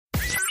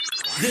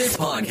This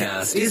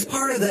podcast is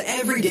part of the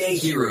Everyday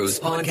Heroes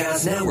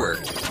Podcast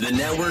Network, the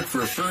network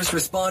for first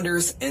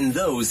responders and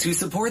those who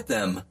support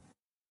them.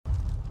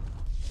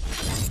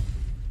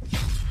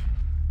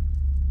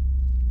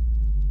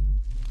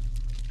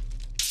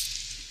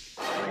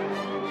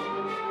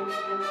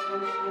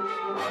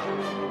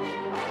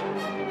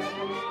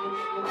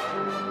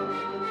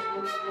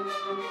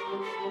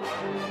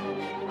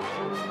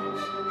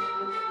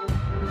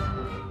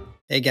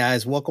 Hey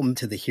guys, welcome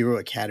to the Hero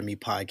Academy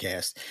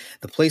podcast,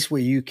 the place where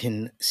you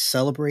can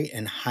celebrate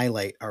and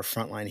highlight our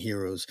frontline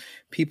heroes,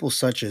 people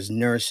such as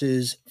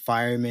nurses,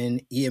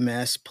 firemen,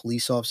 EMS,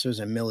 police officers,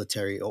 and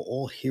military are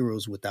all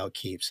heroes without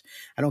capes.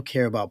 I don't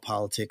care about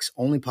politics,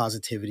 only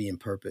positivity and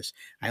purpose.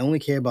 I only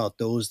care about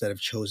those that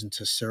have chosen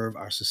to serve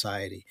our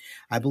society.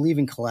 I believe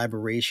in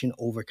collaboration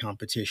over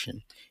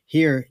competition.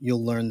 Here,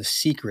 you'll learn the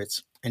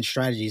secrets and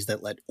strategies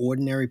that let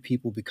ordinary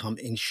people become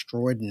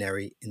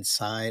extraordinary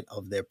inside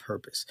of their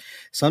purpose.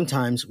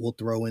 Sometimes we'll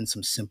throw in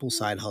some simple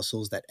side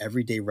hustles that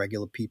everyday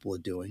regular people are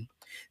doing,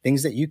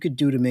 things that you could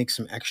do to make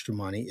some extra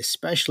money,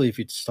 especially if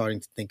you're starting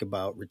to think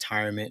about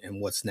retirement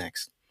and what's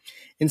next.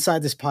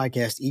 Inside this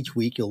podcast, each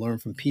week, you'll learn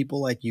from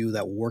people like you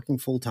that were working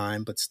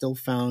full-time but still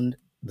found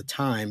the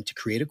time to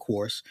create a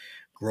course,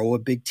 grow a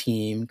big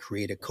team,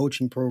 create a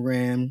coaching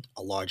program,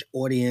 a large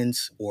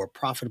audience, or a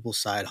profitable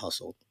side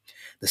hustle.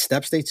 The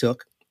steps they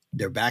took,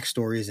 their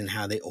backstories, and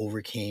how they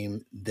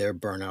overcame their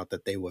burnout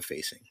that they were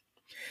facing.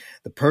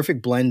 The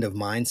perfect blend of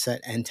mindset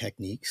and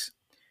techniques.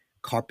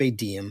 Carpe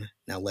diem.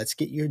 Now let's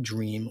get your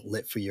dream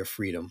lit for your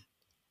freedom.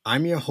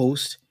 I'm your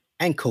host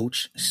and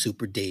coach,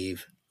 Super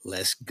Dave.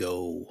 Let's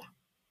go.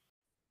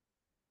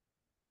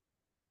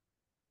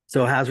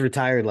 So how's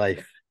retired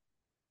life?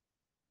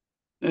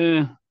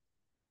 I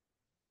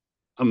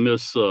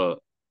miss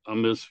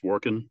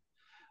working.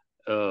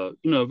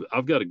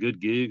 I've got a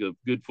good gig, a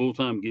good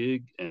full-time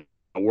gig, and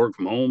I work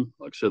from home.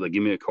 Like I said, they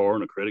give me a car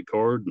and a credit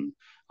card, and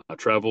I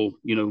travel,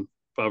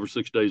 5 or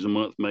 6 days a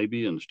month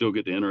maybe, and still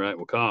get to interact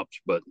with cops.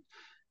 But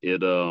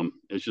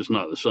it's just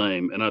not the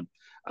same. And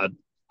I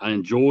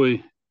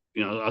enjoy,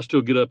 I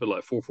still get up at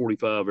like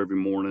 4:45 every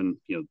morning,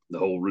 the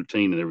whole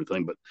routine and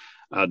everything. But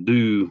I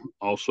do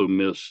also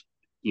miss,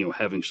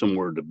 having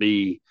somewhere to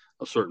be,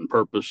 a certain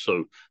purpose.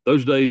 So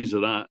those days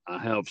that I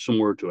have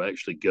somewhere to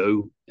actually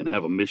go and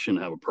have a mission,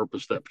 have a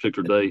purpose that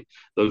particular day,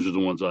 those are the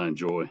ones I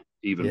enjoy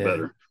even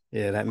better.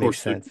 Yeah, that makes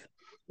sense.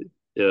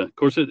 Of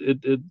course,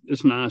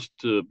 it's nice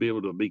to be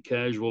able to be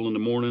casual in the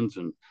mornings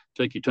and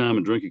take your time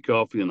and drink your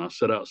coffee. And I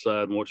sit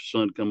outside and watch the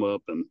sun come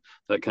up and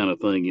that kind of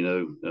thing,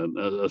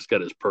 that's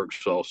got its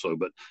perks also.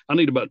 But I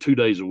need about 2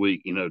 days a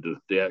week,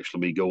 to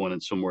actually be going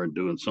in somewhere and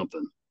doing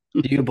something.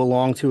 Do you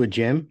belong to a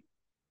gym?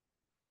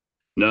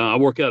 No, I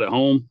work out at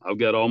home. I've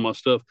got all my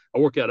stuff. I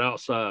work out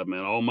outside,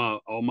 man. I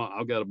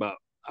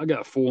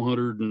got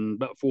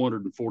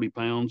 440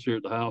 pounds here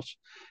at the house,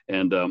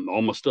 and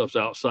all my stuff's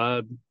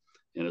outside,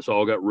 and it's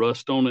all got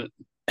rust on it,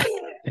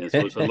 and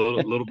so it's a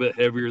little bit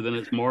heavier than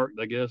it's marked,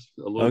 I guess,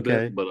 a little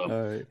bit. But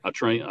right. I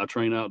train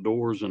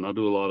outdoors, and I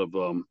do a lot of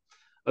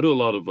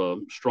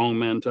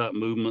strongman type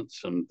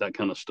movements and that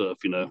kind of stuff,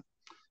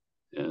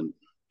 and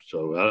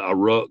so I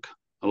ruck.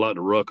 I like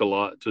to ruck a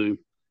lot too.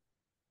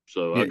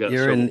 So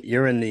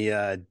you're in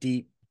the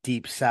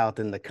deep south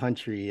in the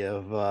country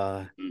of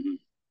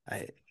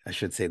I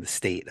should say the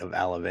state of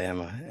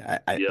Alabama.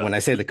 When I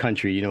say the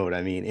country, you know what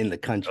I mean, in the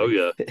country. Oh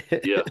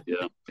yeah.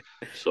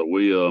 So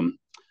we I've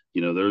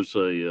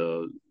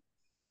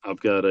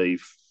got a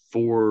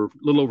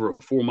little over a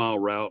 4 mile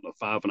route, a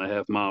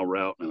 5.5 mile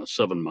route, and a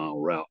 7 mile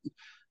route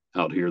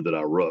out here that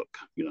I ruck.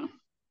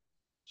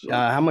 So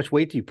how much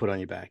weight do you put on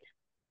your back?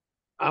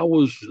 I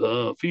was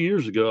a few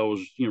years ago. I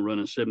was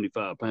running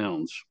 75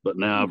 pounds, but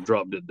now I've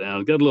dropped it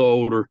down. Got a little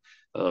older,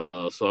 so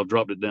I've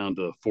dropped it down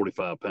to a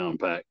 45-pound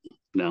pack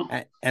now.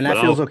 And that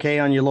feels okay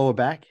on your lower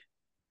back.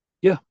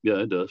 Yeah,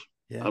 it does.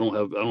 Yeah. I don't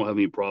have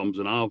any problems,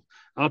 and I'll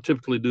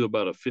typically do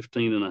about a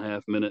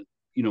 15.5 minute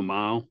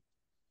mile,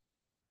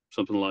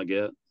 something like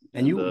that.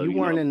 And you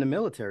weren't in the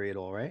military at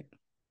all, right?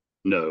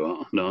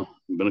 No,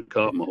 been a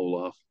cop my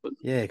whole life. But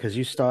yeah, because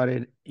you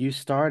started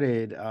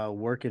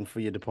working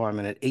for your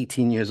department at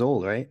 18 years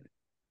old, right?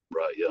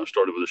 Right. Yeah, I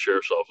started with the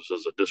sheriff's office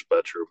as a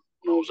dispatcher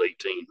when I was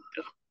 18.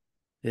 Yeah.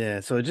 Yeah.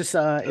 So just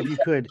if you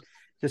could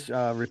just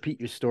repeat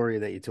your story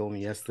that you told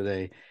me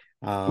yesterday.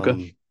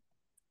 Okay.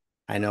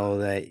 I know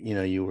that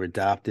you were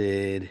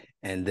adopted,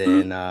 and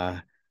then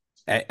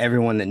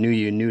everyone that knew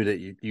you knew that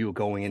you were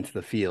going into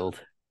the field.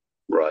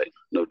 Right.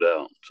 No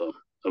doubt. So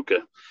okay.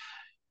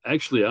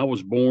 Actually, I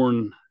was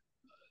born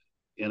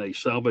in a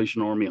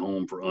Salvation Army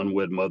home for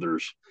unwed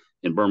mothers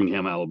in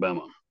Birmingham,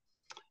 Alabama.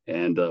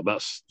 And I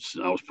was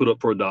put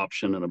up for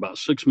adoption. And about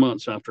 6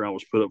 months after I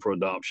was put up for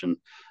adoption,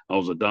 I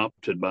was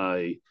adopted by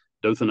a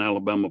Dothan,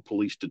 Alabama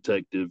police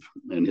detective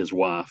and his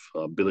wife,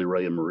 Billy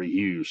Ray and Marie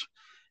Hughes.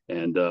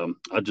 And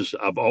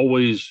I've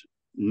always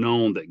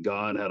known that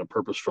God had a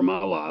purpose for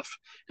my life,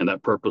 and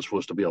that purpose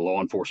was to be a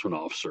law enforcement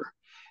officer.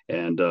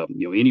 And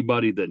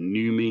anybody that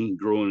knew me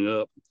growing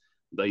up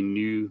They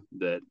knew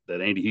that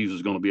Andy Hughes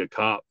was going to be a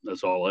cop.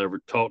 That's all I ever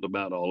talked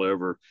about. All I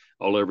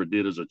ever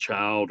did as a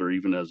child, or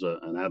even as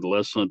an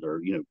adolescent,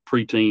 or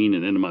preteen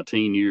and into my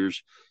teen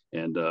years.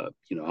 And I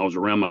was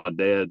around my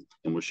dad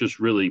and was just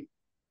really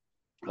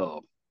uh,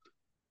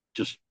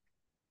 just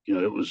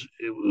it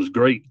was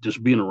great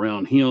just being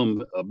around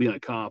him, being a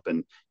cop,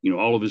 and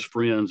all of his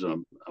friends. I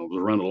was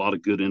around a lot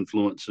of good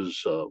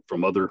influences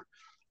from other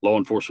law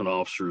enforcement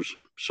officers.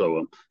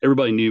 So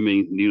everybody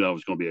knew I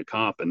was going to be a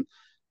cop. And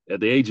at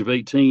the age of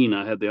 18,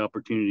 I had the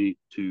opportunity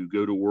to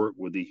go to work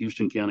with the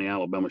Houston County,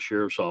 Alabama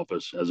Sheriff's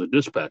Office as a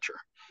dispatcher.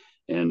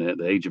 And at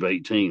the age of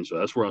 18, so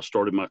that's where I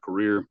started my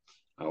career.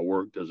 I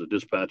worked as a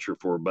dispatcher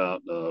for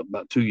about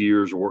 2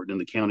 years. I worked in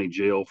the county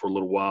jail for a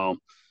little while,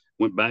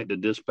 went back to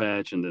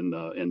dispatch, and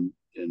then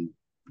in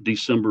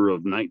December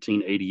of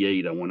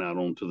 1988, I went out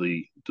onto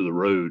the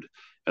road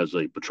as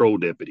a patrol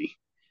deputy.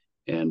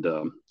 And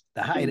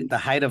The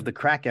height of the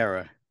crack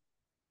era.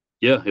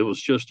 yeah, it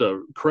was just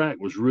crack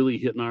was really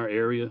hitting our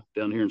area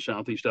down here in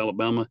Southeast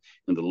Alabama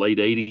in the late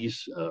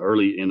 80s,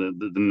 early in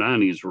the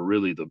 90s were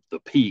really the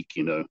peak,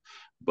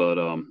 But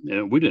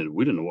and we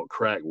didn't know what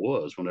crack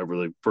was whenever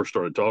they first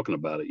started talking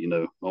about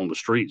it, on the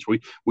streets.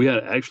 We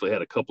had actually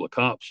had a couple of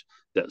cops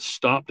that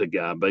stopped a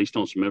guy based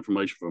on some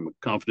information from a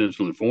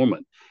confidential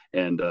informant,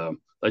 and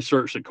they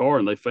searched the car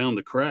and they found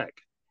the crack,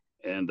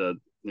 and the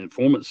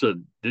informant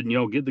said, "Didn't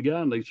y'all get the guy?"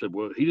 And they said,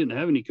 "Well, he didn't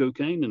have any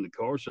cocaine in the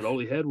car. Said all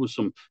he had was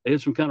they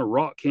had some kind of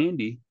rock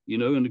candy,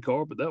 in the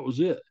car, but that was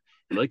it."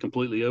 And they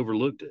completely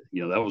overlooked it.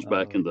 That was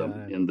back Oh in the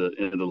God.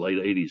 in the late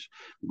 80s.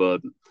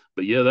 But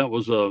yeah, that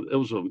was it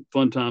was a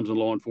fun times in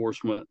law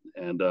enforcement,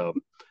 and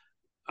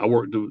I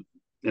worked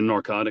in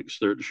narcotics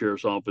there at the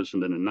sheriff's office,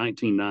 and then in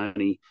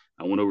 1990,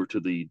 I went over to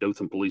the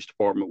Dothan Police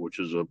Department, which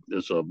is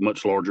a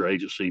much larger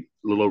agency,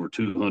 a little over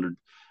 200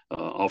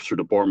 officer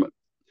department,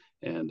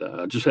 and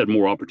I just had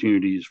more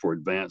opportunities for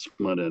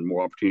advancement and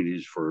more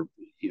opportunities for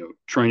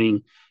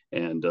training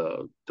and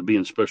to be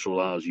in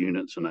specialized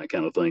units and that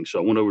kind of thing. So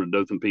I went over to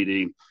Dothan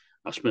PD.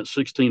 I spent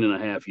 16 and a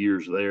half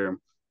years there,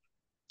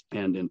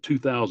 and in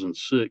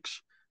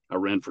 2006 I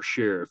ran for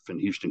sheriff in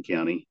Houston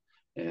County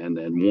and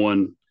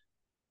won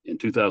in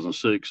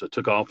 2006. I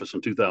took office in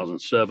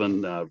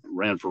 2007. I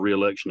ran for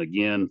reelection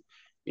again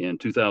in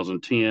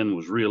 2010,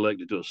 was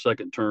reelected to a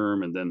second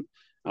term, and then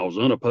I was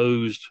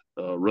unopposed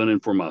running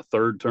for my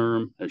third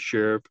term as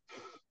sheriff.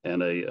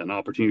 And an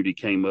opportunity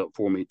came up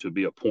for me to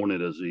be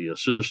appointed as the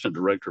Assistant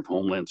Director of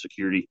Homeland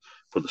Security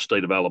for the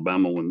state of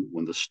Alabama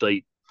when the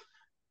state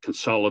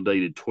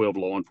consolidated 12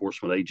 law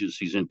enforcement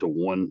agencies into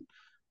one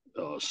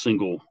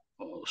single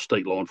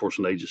state law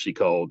enforcement agency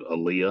called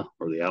ALEA,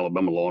 or the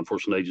Alabama Law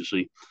Enforcement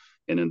Agency.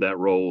 And in that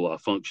role, I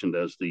functioned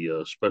as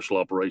the Special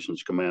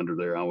Operations Commander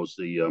there. I was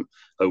the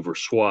over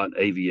SWAT,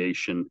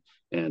 aviation,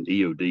 and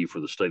EOD for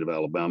the state of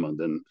Alabama. And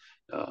then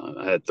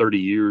I had 30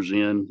 years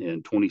in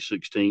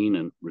 2016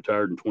 and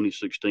retired in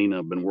 2016.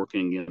 I've been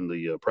working in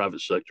the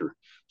private sector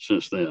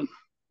since then.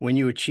 When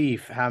you were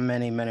chief, how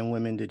many men and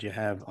women did you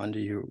have under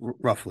you,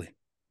 roughly?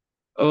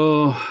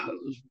 Uh,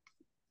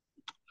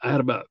 I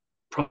had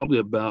probably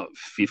about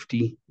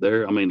 50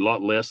 there. I mean, a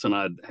lot less than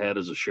I'd had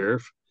as a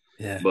sheriff.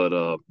 Yeah.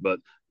 But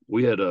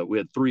we had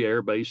three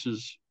air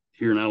bases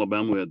here in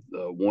Alabama. We had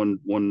one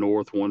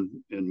north, one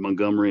in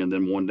Montgomery, and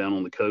then one down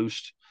on the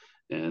coast.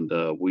 And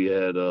we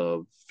had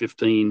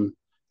 15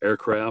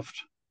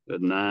 aircraft,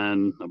 had I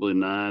believe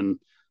nine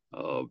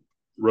uh,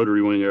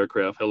 rotary wing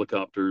aircraft,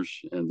 helicopters,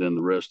 and then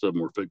the rest of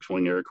them were fixed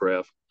wing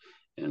aircraft.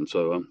 And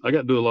so I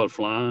got to do a lot of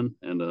flying,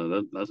 and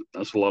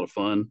that's a lot of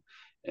fun.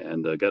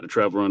 And got to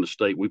travel around the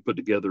state. We put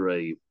together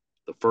the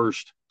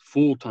first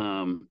full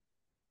time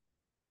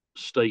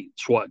state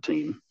SWAT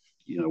team,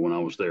 when I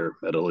was there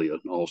at ALEA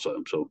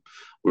also. So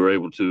we were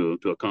able to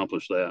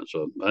accomplish that.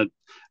 So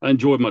I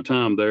enjoyed my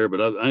time there,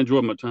 but I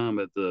enjoyed my time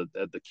at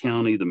the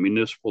county, the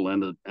municipal,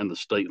 and the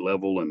state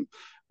level, and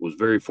was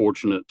very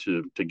fortunate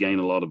to gain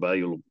a lot of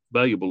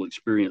valuable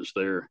experience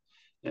there.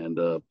 And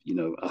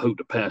I hope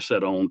to pass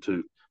that on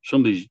to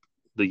some of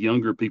the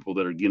younger people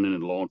that are getting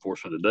into law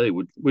enforcement today,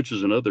 which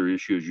is another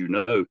issue,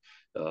 as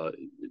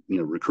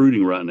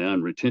recruiting right now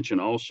and retention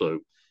also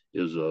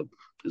is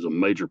a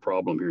major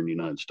problem here in the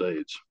United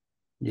States.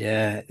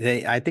 Yeah,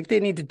 I think they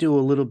need to do a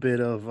little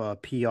bit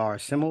of PR,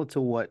 similar to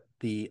what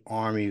the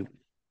Army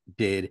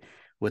did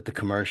with the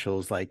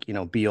commercials, like,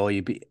 be all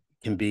you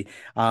can be.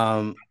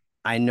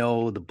 I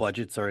know the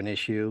budgets are an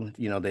issue.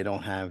 They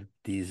don't have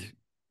these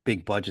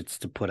big budgets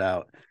to put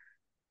out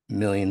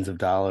millions of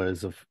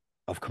dollars of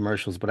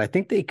commercials, but I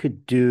think they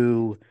could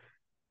do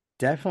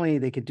some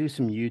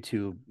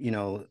YouTube,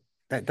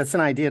 that's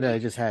an idea that I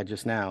just had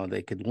just now.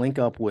 They could link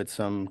up with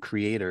some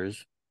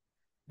creators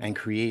and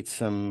create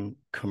some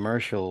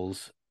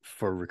commercials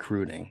for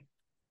recruiting,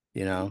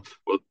 you know?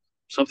 Well,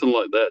 something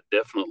like that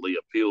definitely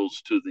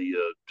appeals to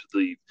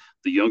the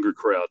younger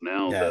crowd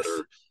now Yes.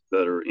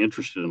 that are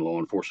interested in law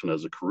enforcement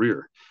as a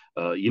career.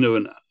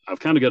 And I've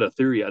kind of got a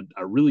theory.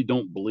 I really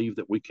don't believe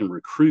that we can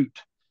recruit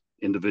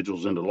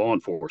individuals into law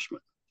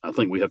enforcement. I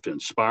think we have to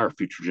inspire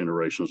future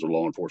generations of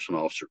law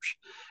enforcement officers,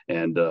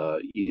 and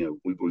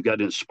we've got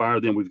to inspire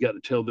them. We've got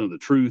to tell them the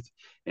truth.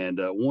 And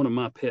one of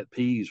my pet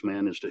peeves,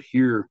 man, is to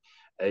hear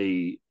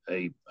a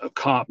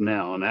cop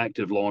now, an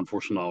active law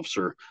enforcement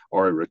officer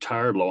or a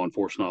retired law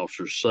enforcement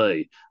officer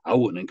say, "I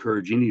wouldn't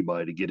encourage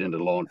anybody to get into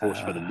law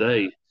enforcement Uh,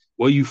 today."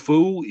 Well, you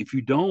fool! If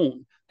you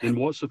don't, then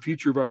what's the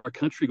future of our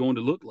country going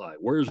to look like?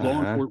 Where is law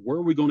uh-huh. enforcement? Where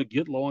are we going to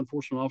get law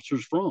enforcement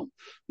officers from?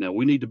 Now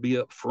we need to be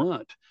up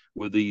front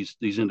with these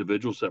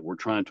individuals that we're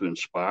trying to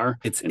inspire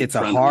It's and it's a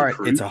trying to hard it's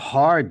recruit. a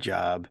hard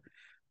job,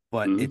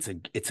 but Mm-hmm.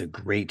 it's a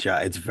great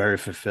job. It's very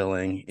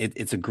fulfilling.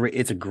 It's a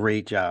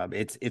great job.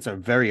 It's a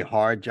very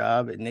hard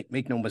job. And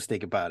make no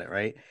mistake about it,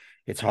 right?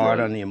 It's hard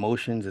Right. on the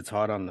emotions, it's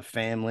hard on the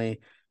family,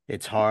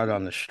 it's hard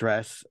on the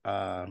stress.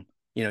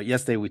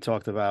 Yesterday we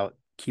talked about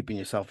keeping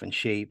yourself in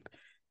shape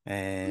Mm-hmm.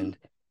 and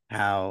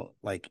how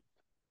like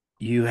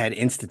you had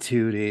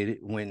instituted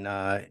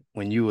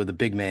when you were the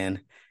big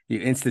man, you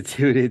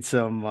instituted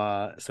some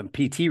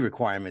PT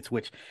requirements,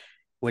 which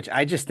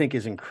I just think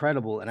is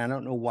incredible, and I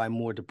don't know why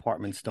more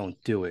departments don't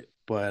do it.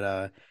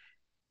 But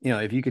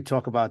if you could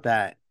talk about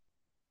that.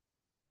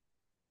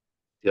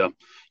 Yeah,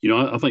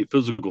 I think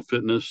physical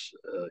fitness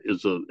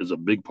is a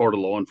big part of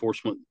law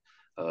enforcement.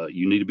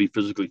 You need to be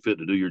physically fit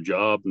to do your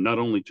job, not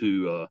only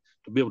to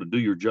be able to do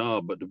your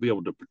job, but to be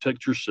able to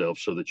protect yourself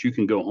so that you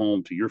can go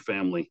home to your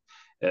family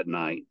at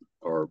night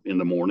or in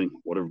the morning,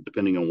 whatever,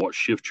 depending on what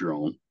shift you're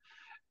on.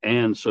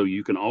 And so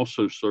you can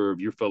also serve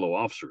your fellow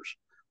officers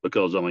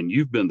because I mean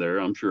you've been there.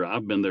 I'm sure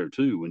I've been there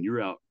too. When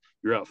you're out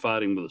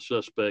fighting with a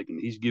suspect and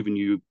he's giving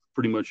you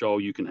pretty much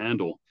all you can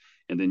handle,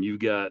 and then you've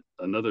got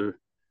another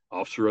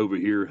officer over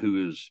here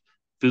who is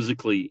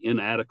physically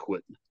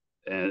inadequate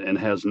and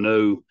has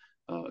no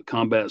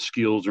combat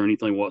skills or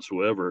anything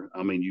whatsoever.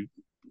 I mean,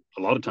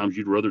 a lot of times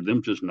you'd rather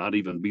them just not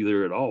even be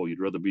there at all. You'd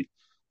rather be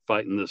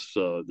fighting this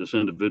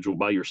individual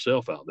by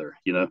yourself out there,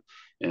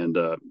 and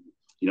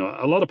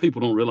a lot of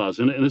people don't realize,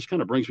 and this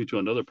kind of brings me to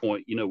another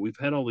point. We've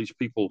had all these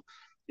people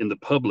in the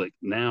public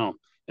now,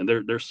 and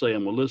they're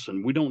saying, well,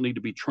 listen, we don't need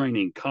to be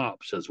training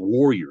cops as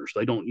warriors.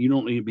 You don't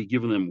need to be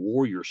giving them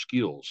warrior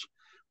skills.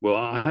 Well,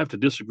 I have to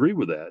disagree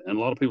with that. And a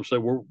lot of people say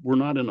we're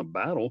not in a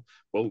battle.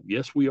 Well,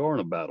 yes, we are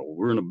in a battle.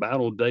 We're in a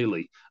battle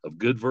daily of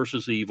good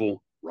versus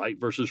evil, right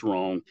versus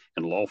wrong,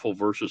 and lawful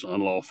versus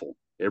unlawful.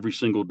 Every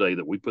single day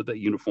that we put that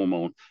uniform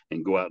on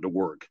and go out to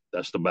work,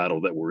 that's the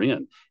battle that we're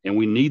in. And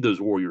we need those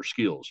warrior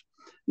skills.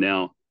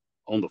 Now,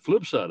 on the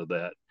flip side of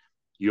that,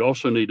 you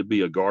also need to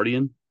be a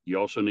guardian, you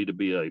also need to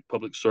be a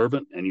public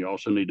servant, and you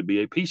also need to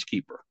be a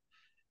peacekeeper.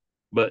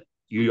 But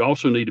you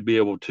also need to be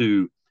able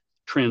to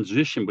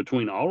transition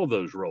between all of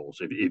those roles.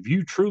 If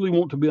you truly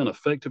want to be an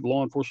effective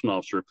law enforcement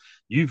officer,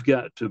 you've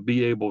got to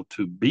be able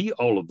to be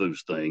all of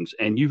those things,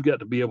 and you've got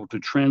to be able to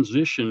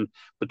transition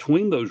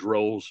between those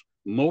roles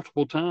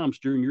multiple times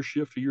during your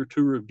shift or your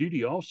tour of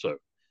duty also, if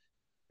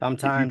you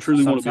Sometimes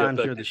truly want to be sometimes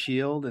you're the effective.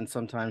 shield and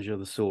sometimes you're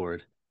the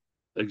sword.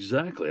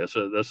 Exactly.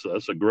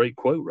 That's a great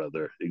quote right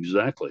there.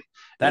 Exactly.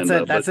 That's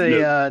And a but that's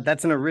a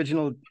that's an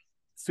original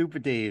Super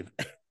Dave.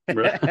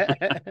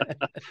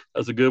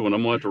 that's a good one.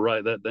 I'm gonna have to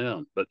write that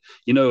down. But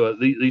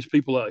these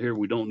people out here,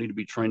 we don't need to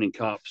be training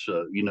cops.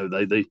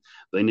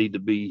 They need to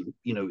be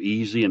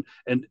easy.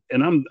 And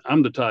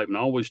I'm the type, and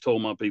I always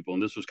told my people,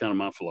 and this was kind of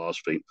my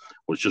philosophy,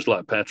 was just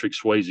like Patrick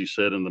Swayze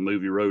said in the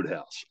movie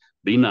Roadhouse: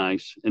 be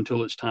nice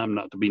until it's time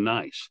not to be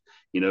nice.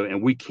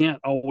 And we can't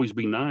always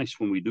be nice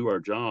when we do our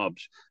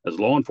jobs as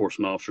law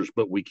enforcement officers,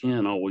 but we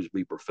can always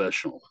be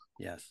professional.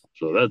 Yes.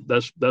 So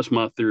that's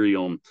my theory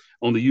on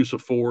the use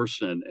of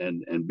force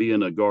and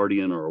being a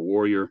guardian or a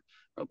warrior,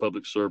 a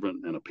public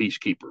servant, and a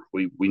peacekeeper.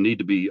 We need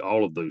to be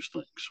all of those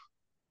things.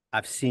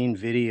 I've seen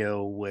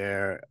video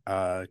where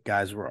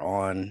guys were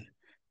on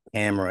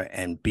camera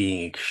and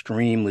being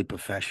extremely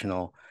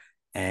professional,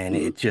 and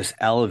Mm-hmm. it just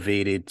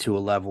elevated to a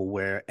level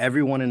where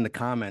everyone in the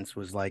comments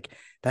was like,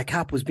 that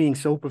cop was being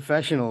so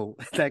professional.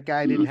 That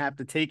guy Mm-hmm. didn't have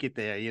to take it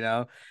there,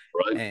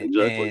 Right. and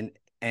Exactly. and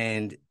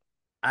and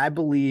I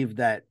believe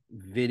that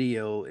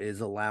video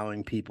is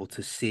allowing people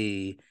to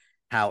see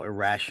how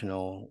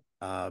irrational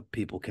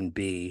people can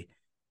be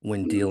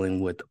when Mm-hmm.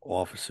 dealing with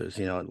officers.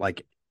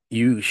 Like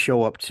you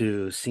show up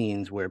to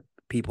scenes where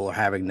people are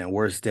having their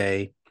worst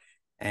day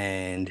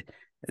and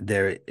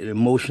their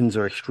emotions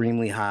are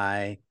extremely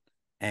high,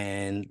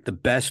 and the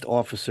best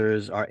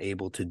officers are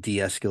able to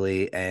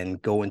de-escalate and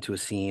go into a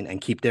scene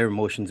and keep their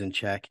emotions in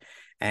check.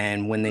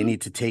 And when they Mm-hmm.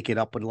 need to take it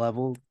up a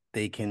level,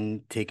 they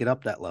can take it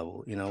up that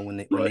level, when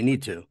they Right.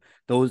 need to.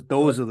 Those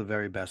Right. are the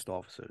very best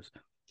officers.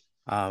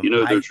 You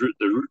know, I there's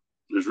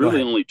Go really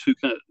ahead. only two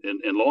kinds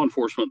in law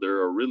enforcement. There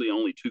are really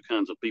only two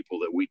kinds of people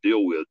that we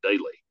deal with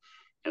daily,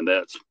 and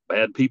that's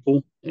bad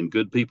people and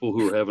good people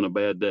who are having a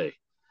bad day.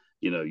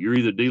 You're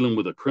either dealing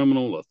with a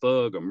criminal, a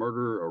thug, a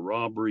murderer, a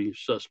robbery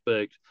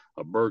suspect,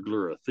 a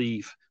burglar, a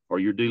thief, or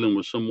you're dealing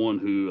with someone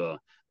who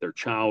their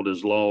child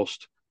is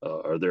lost,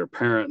 or their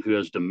parent who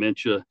has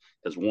dementia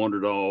has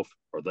wandered off,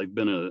 or they've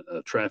been in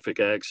a traffic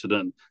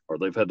accident, or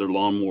they've had their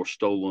lawnmower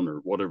stolen, or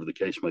whatever the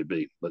case may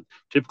be. But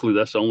typically,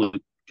 that's the only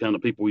kind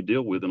of people we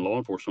deal with in law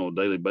enforcement on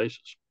a daily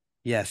basis.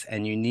 Yes,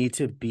 and you need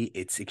to be,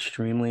 it's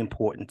extremely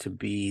important to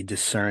be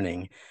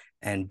discerning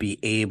and be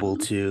able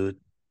Hmm. to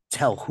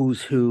tell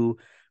who's who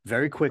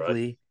very Right.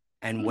 quickly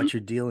and Hmm. what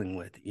you're dealing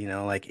with.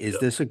 Like, is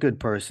Yep. this a good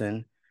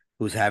person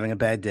who's having a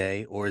bad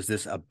day, or is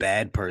this a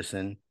bad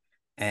person?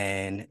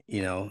 And,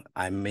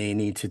 I may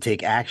need to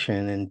take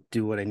action and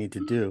do what I need to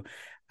Hmm. do.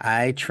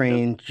 I Yep.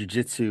 trained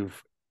jujitsu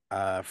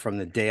from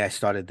the day I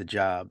started the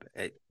job.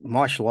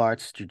 Martial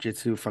arts,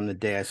 jujitsu from the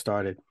day I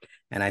started.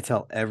 And I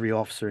tell every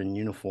officer in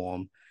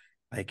uniform,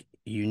 like,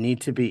 you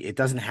need to be, it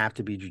doesn't have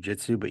to be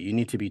jujitsu, but you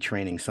need to be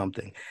training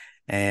something.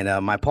 And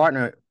my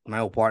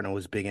old partner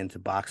was big into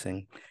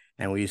boxing,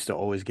 and we used to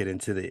always get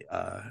into the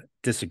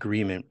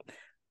disagreement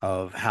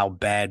of how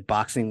bad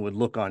boxing would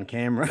look on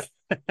camera.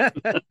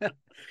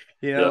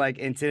 Yep. Like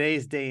in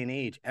today's day and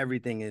age,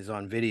 everything is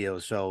on video.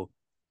 So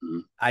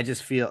Hmm. I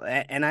just feel,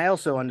 and I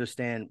also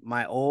understand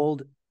my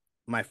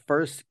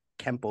first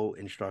Kempo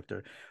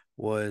instructor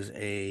was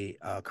a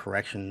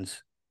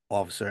corrections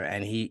officer,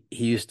 and he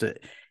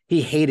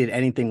hated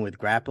anything with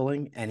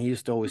grappling, and he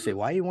used to always say, Hmm.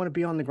 "Why you want to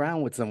be on the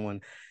ground with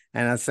someone?"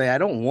 And I'd say, "I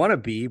don't want to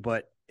be,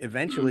 but Hmm.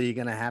 eventually you're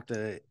gonna have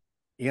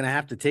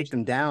to take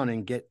them down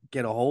and get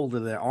a hold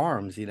of their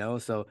arms,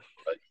 So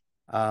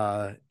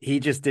Right. he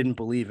just didn't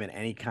believe in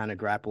any kind of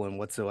grappling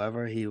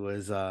whatsoever.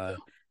 Yeah.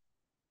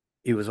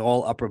 He was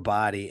all upper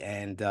body,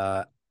 and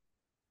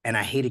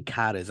I hated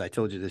katas. I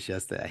told you this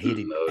yesterday. I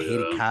hated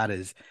Oh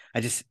katas. I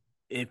just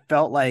It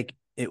felt like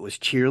it was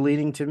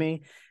cheerleading to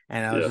me,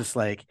 and I yeah. was Yeah. just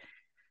like,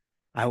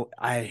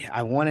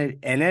 I wanted.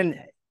 And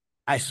then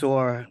I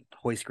saw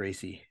Hoist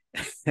Gracie,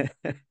 and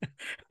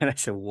I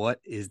said, "What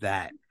is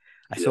that?"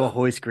 I saw Yeah.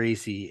 Hoist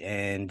Gracie,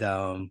 and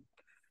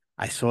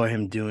I saw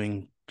him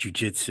doing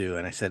jujitsu,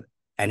 and I said,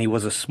 and he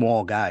was a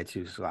small guy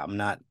too. So I'm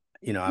not,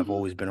 I've Hmm.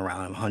 always been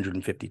around. I'm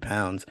 150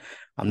 pounds.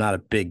 I'm not a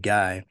big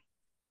guy.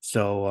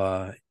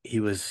 So he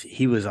was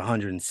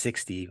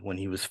 160 when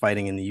he was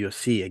fighting in the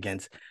UFC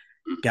against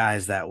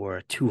guys that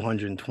were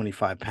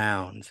 225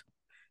 pounds.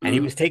 And he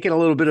Hmm. was taking a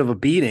little bit of a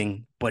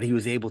beating, but he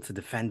was able to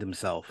defend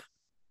himself.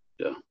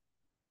 Yeah.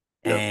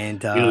 Yeah.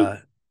 And You know,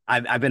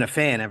 I've been a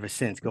fan ever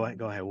since. Go ahead,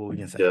 go ahead. What were we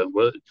gonna say? yeah.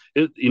 Well,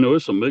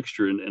 it's a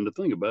mixture, and the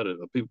thing about it,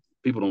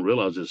 people don't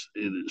realize is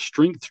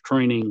strength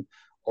training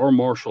or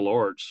martial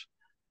arts.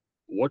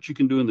 What you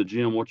can do in the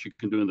gym, what you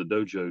can do in the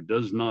dojo,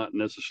 does not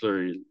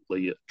necessarily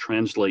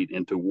translate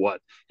into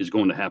what is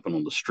going to happen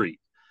on the street.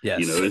 Yes.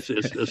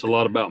 It's a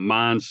lot about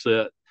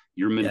mindset,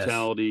 your Yes.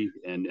 mentality,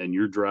 and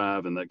your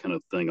drive, and that kind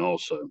of thing.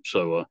 Also,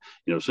 so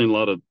seen a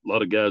lot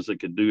of guys that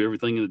could do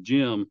everything in the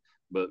gym,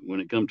 but when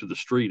it comes to the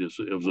street, it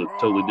was a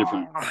totally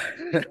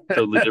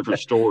different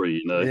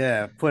story.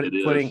 Yeah, It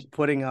is.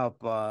 putting up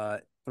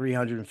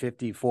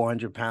 350,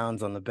 400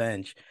 pounds on the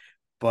bench. Yeah.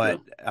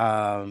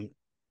 But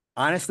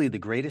honestly, the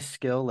greatest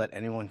skill that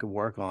anyone could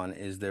work on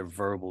is their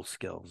verbal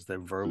skills, their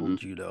verbal Hmm.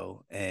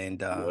 judo.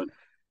 Right.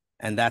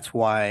 And that's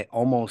why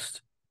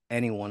almost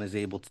anyone is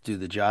able to do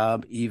the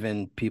job,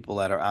 even people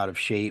that are out of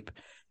shape,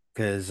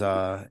 because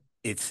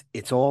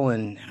it's all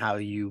in how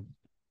you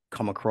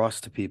come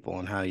across to people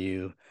and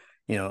you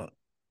know,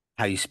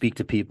 how you speak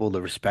to people,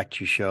 the respect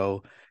you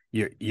show,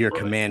 your Right.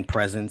 command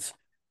presence.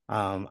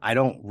 I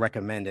don't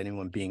recommend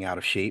anyone being out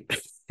of shape.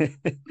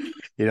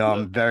 No.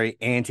 I'm very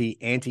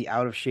anti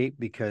out of shape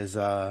because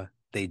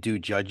they do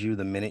judge you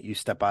the minute you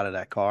step out of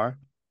that car.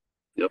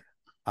 Yep.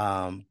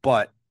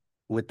 But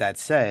with that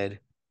said,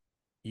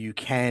 you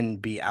can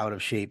be out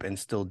of shape and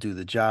still do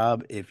the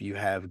job if you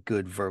have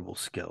good verbal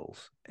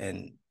skills.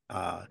 And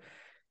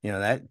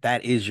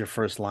that is your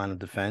first line of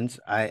defense.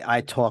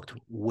 I talked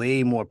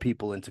way more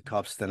people into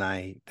cuffs than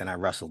I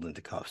wrestled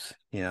into cuffs.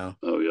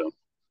 Oh yeah.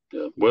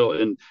 Yeah. Well,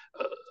 and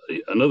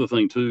another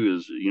thing too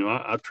is,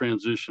 I've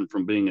transitioned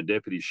from being a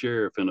deputy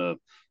sheriff in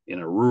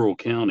a rural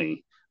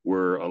county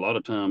where a lot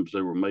of times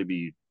there were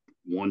maybe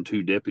one,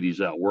 two deputies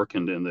out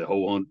working in the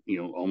whole,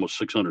 almost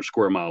 600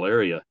 square mile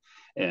area,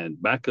 and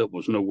backup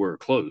was nowhere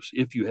close.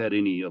 If you had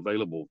any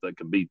available that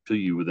could be to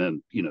you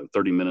within,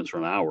 30 minutes or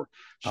an hour.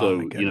 Oh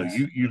my So, goodness.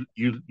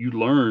 you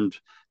learned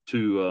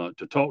to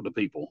talk to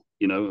people,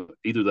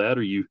 either that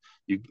or you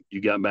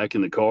got back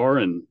in the car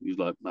and he's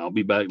like, I'll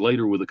be back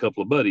later with a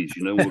couple of buddies,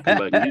 and we'll come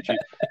back and get you.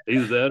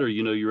 Either that or,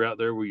 you're out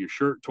there with your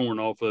shirt torn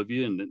off of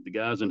you and the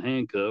guy's in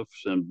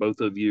handcuffs and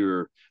both of you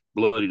are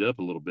bloodied up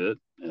a little bit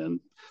and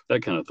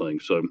that kind of thing.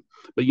 So,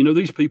 but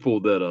these people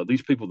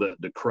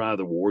that decry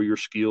the warrior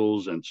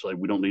skills and say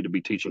we don't need to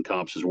be teaching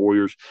cops as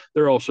warriors,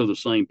 they're also the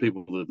same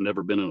people that have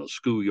never been in a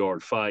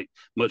schoolyard fight,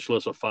 much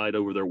less a fight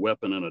over their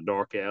weapon in a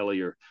dark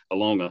alley or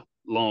along a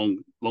long,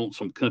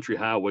 lonesome country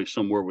highway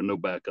somewhere with no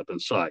backup in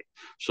sight.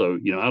 So,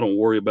 I don't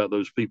worry about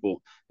those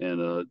people,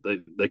 and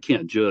they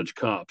can't judge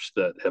cops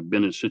that have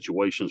been in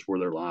situations where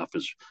their life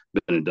has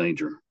been in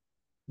danger.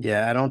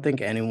 Yeah, I don't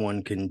think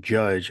anyone can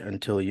judge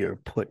until you're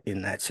put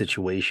in that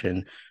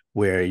situation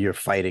where you're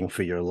fighting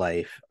for your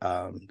life.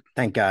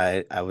 Thank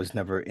God I was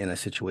never in a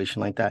situation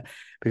like that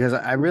because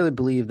I really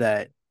believe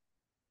that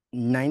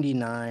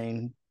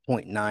 99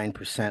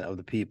 0.9% of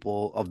the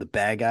people, of the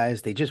bad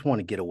guys, they just want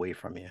to get away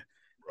from you.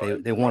 They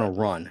Right. they want Right.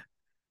 to run.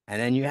 And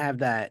then you have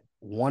that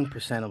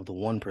 1% of the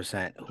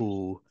 1%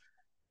 who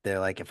they're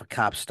like, if a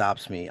cop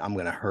stops me, I'm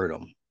gonna hurt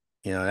him.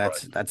 You know, Right.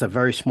 that's a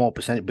very small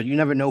percentage, but you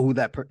never know who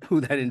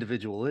that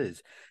individual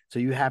is. So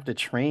you have to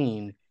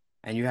train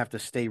and you have to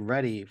stay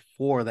ready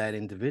for that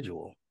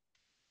individual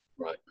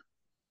Right.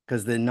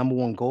 because the number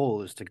one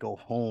goal is to go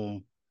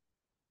home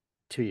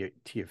to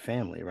your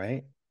family,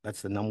 right?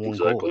 That's the number one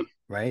Exactly. goal,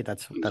 right?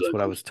 That's what I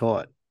Exactly. was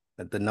taught.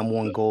 That the number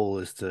one Yeah. goal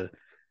is to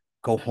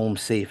go home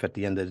safe at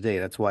the end of the day.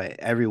 That's why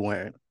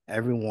everyone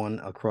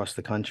across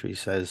the country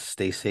says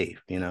stay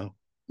safe, you know.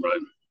 Right.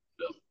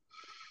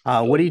 Yeah.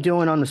 What are Yeah. you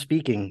doing on the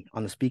speaking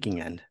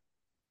end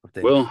of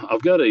things? Well,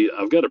 I've got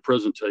a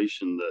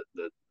presentation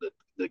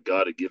that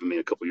God had given me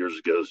a couple years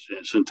ago.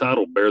 It's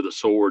entitled "Bear the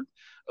Sword."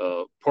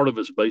 Part of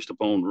it's based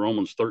upon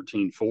Romans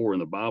 13:4 in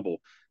the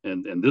Bible,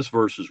 and this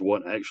verse is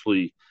what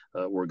actually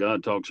where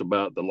God talks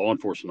about the law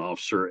enforcement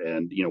officer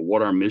and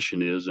what our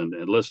mission is, and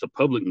lets the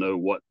public know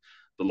what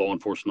the law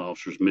enforcement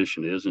officer's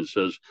mission is. And it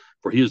says,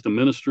 "For he is the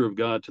minister of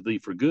God to thee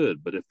for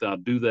good. But if thou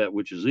do that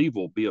which is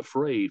evil, be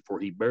afraid, for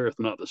he beareth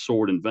not the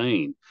sword in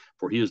vain.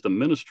 For he is the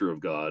minister of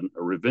God,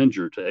 a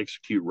revenger to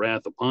execute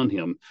wrath upon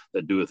him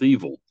that doeth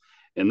evil."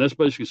 And that's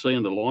basically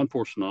saying the law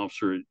enforcement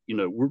officer,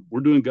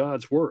 we're doing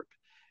God's work,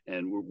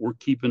 and we're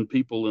keeping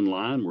people in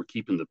line. We're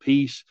keeping the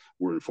peace.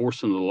 We're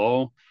enforcing the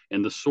law.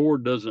 And the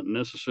sword doesn't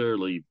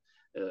necessarily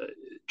uh,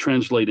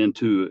 translate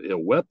into a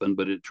weapon,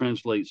 but it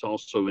translates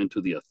also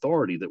into the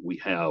authority that we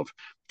have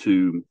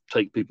to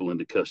take people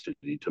into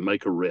custody, to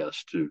make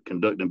arrests, to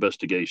conduct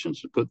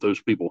investigations, to put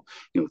those people,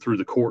 through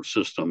the court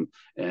system,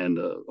 and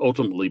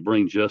ultimately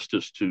bring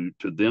justice to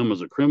them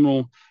as a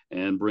criminal,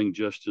 and bring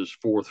justice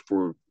forth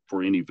for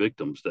any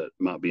victims that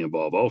might be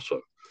involved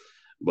also.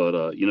 But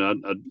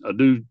I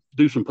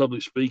do some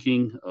public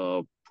speaking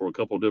for a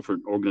couple of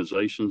different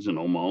organizations and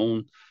on my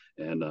own,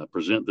 and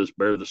present this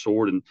Bear the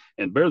Sword.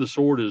 And Bear the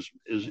Sword is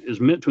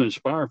meant to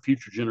inspire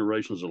future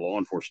generations of law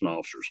enforcement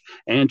officers,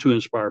 and to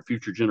inspire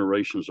future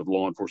generations of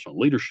law enforcement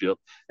leadership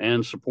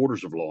and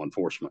supporters of law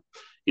enforcement.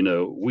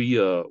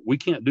 We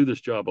can't do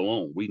this job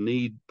alone. We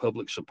need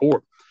public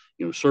support.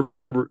 Sir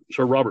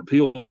Robert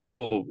Peel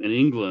in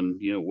England,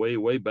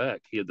 way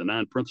back, he had the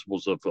 9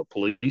 principles of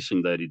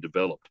policing that he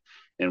developed,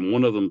 and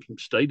one of them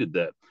stated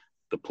that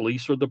the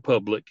police are the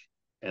public,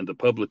 and the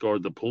public are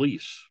the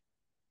police.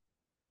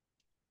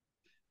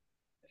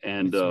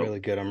 And It's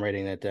really good. I'm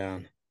writing that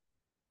down.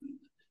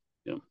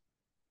 you know, Go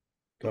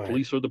the ahead.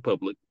 police are the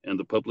public, and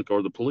the public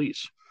are the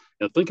police.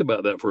 Now, think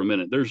about that for a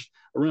minute. There's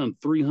around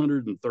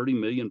 330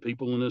 million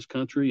people in this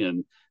country,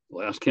 and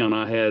last count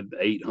I had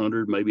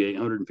 800, maybe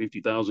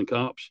 850,000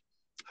 cops.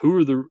 Who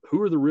are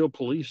the real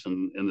police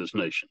in this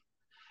nation?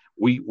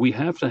 We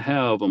have to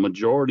have a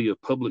majority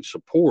of public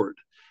support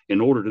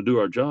in order to do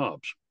our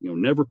jobs.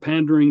 Never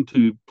pandering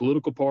to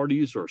political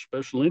parties or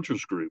special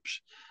interest groups,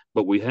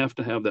 but we have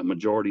to have that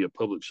majority of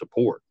public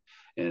support.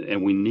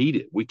 And we need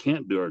it. We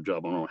can't do our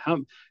job on our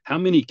own. How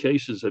many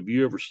cases have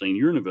you ever seen?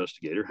 You're an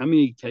investigator. How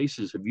many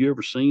cases have you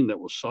ever seen that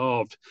was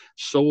solved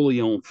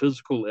solely on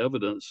physical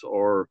evidence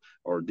or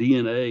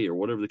DNA or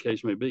whatever the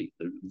case may be?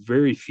 There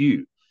very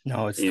few.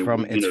 No,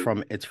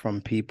 it's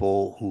from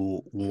people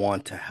who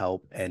want to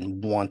help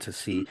and want to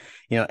see,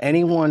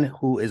 anyone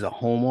who is a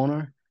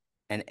homeowner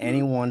and mm,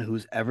 anyone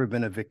who's ever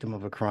been a victim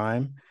of a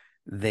crime,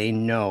 they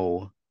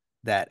know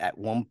that at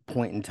one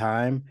point in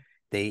time,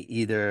 they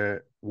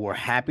either were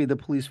happy the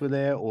police were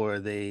there or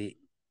they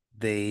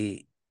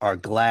are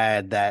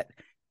glad that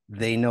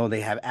they know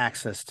they have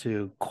access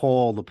to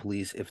call the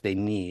police if they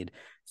need.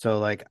 So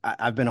like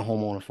I've been a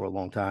homeowner for a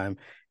long time,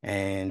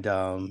 and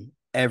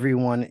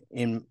everyone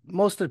in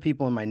most of the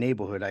people in my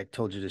neighborhood, I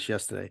told you this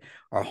yesterday,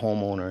 are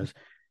homeowners.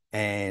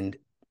 And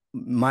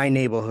my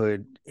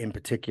neighborhood in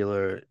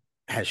particular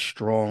has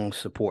strong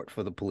support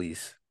for the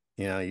police.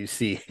 You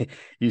see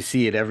you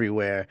see it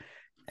everywhere.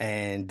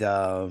 And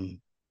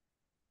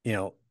you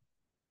know,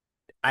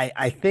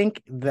 I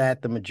think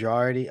that the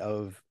majority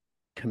of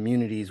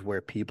communities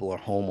where people are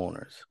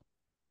homeowners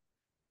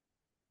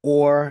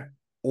or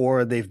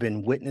or they've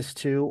been witness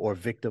to or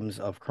victims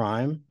of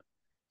crime,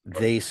 right.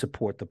 they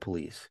support the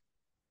police.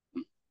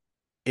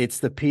 It's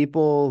the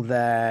people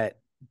that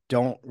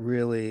don't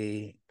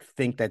really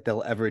think that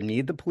they'll ever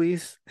need the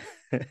police.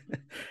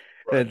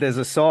 Right. There's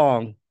a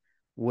song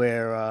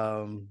where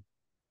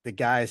the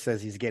guy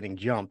says he's getting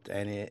jumped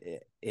and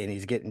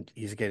he's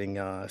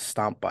getting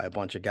stomped by a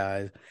bunch of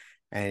guys.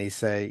 And he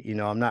say,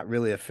 I'm not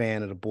really a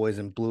fan of the boys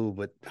in blue,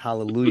 but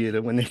hallelujah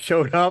that when they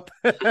showed up.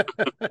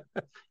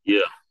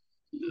 Yeah.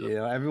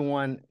 Yeah.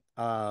 Everyone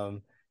a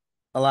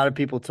lot of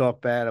people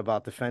talk bad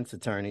about defense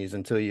attorneys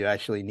until you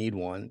actually need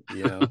one.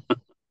 Yeah,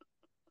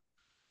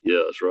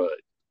 that's right.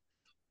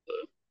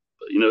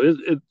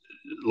 But,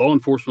 law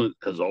enforcement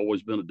has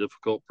always been a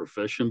difficult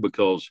profession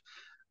because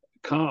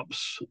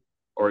cops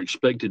are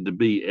expected to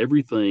be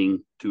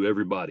everything to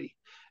everybody.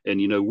 And,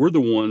 we're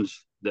the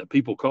ones that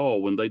people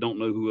call when they don't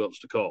know who else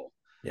to call.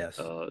 Yes.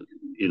 Uh,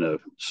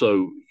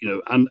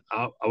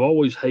 I've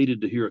always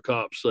hated to hear a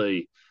cop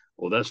say,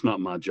 well, that's not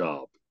my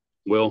job.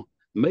 Well,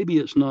 maybe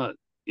it's not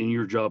in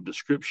your job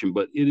description,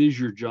 but it is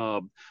your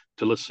job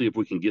to, let's see if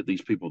we can get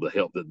these people the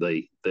help that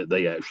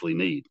they actually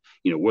need.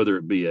 Whether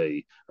it be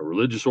a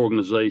religious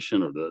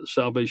organization or the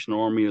Salvation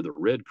Army or the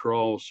Red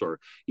Cross or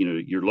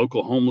your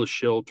local homeless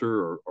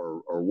shelter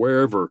or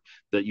wherever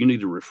that you need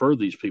to refer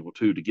these people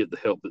to get the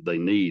help that they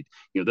need.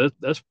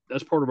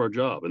 That's part of our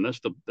job, and that's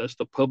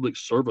the public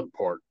servant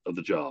part of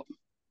the job.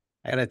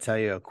 I gotta tell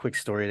you a quick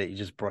story that you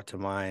just brought to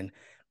mind.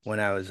 When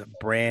I was a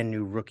brand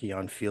new rookie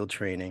on field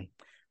training,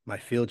 my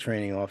field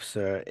training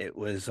officer, it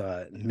was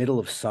middle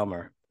of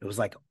summer. It was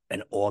like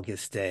an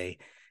August day,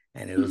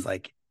 and it was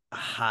like a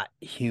hot,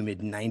 humid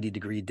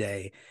 90-degree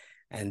day.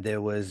 And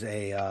there was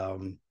a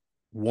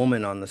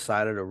woman on the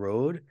side of the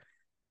road,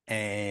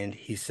 and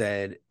he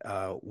said,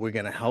 we're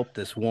gonna help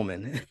this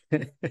woman.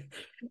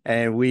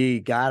 And we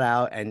got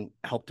out and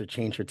helped her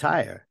change her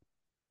tire.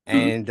 Mhm.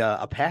 And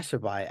a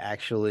passerby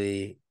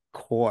actually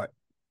caught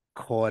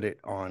it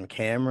on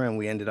camera, and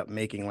we ended up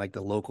making like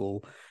the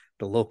local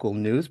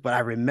news. But I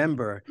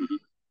remember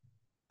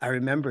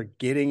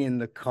getting in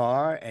the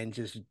car and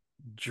just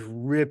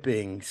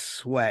dripping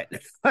sweat.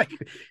 Like,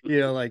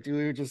 like we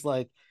were just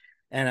like,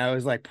 and I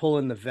was like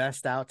pulling the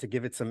vest out to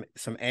give it some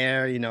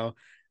air,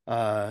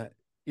 uh,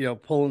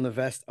 pulling the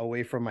vest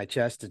away from my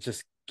chest to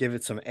just give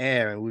it some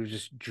air. And we were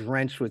just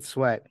drenched with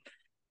sweat.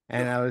 Yeah.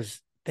 And I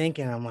was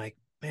thinking, I'm like,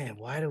 man,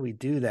 why do we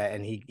do that?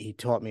 And he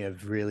taught me a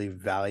really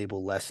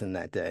valuable lesson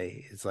that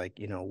day. It's like,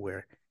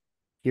 we're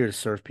here to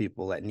serve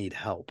people that need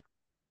help.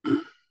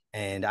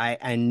 And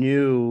I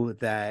knew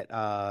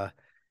that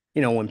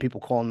when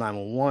people call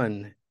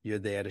 911, you're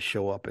there to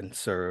show up and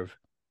serve,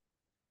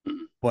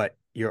 Mhm. but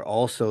you're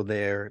also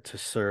there to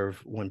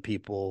serve when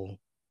people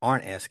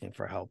aren't asking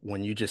for help.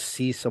 When you just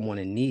see someone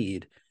in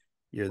need,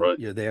 you're Right.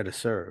 you're there to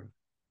serve.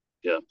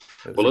 Yeah.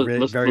 It was Well, a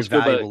really very let's go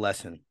back. valuable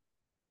lesson.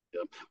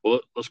 Yeah.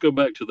 Well, let's go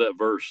back to that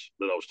verse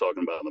that I was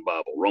talking about in the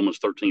Bible, Romans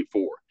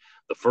 13:4.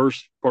 The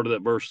first part of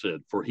that verse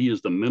said, "For he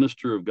is the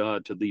minister of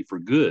God to thee for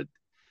good."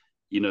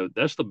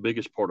 That's the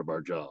biggest part of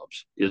our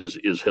jobs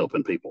is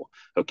helping people.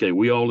 Okay,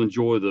 we all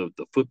enjoy the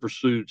foot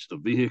pursuits, the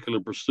vehicular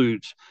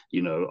pursuits,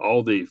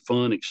 all the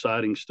fun,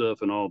 exciting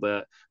stuff and all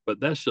that. But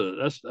that's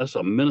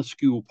a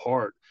minuscule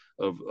part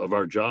of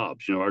our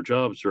jobs. Our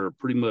jobs are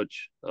pretty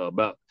much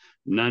about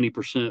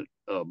 90%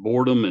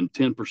 boredom and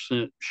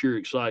 10% sheer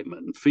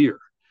excitement and fear.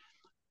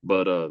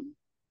 But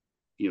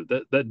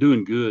that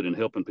doing good and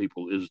helping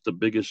people is the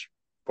biggest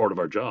part of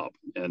our job,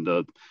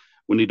 and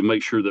we need to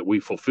make sure that we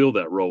fulfill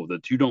that role.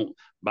 That you don't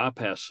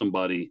bypass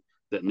somebody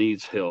that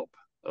needs help,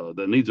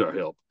 that needs our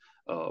help,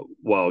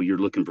 while you're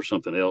looking for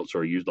something else,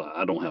 or you like,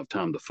 I don't have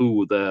time to fool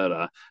with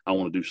that. I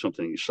want to do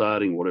something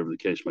exciting, whatever the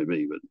case may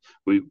be. But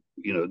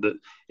that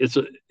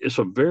it's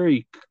a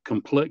very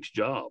complex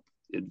job.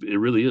 It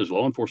really is.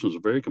 Law enforcement is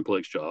a very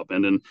complex job,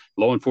 and then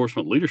law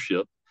enforcement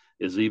leadership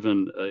is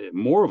even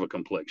more of a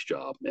complex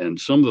job. And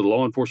some of the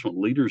law enforcement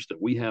leaders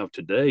that we have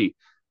today,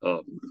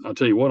 I'll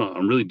tell you what,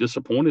 I'm really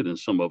disappointed in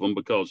some of them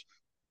because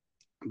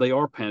they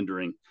are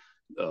pandering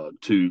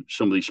to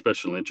some of these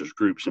special interest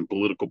groups and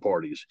political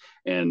parties.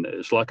 And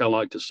it's like I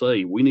like to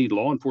say, we need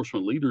law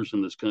enforcement leaders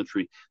in this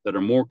country that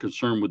are more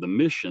concerned with the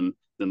mission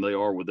than they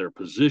are with their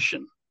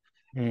position.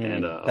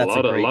 And a That's a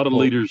lot of a great lot of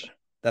quote. leaders,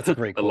 That's a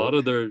great a lot quote.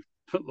 of their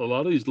a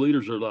lot of these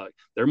leaders are like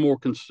they're more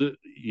concerned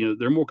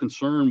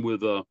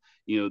with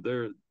you know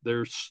their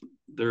their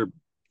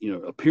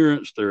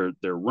appearance, their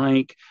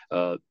rank.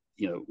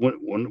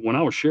 When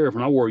I was sheriff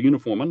and I wore a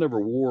uniform, I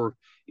never wore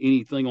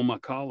anything on my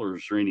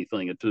collars or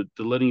anything to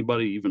let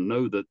anybody even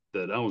know that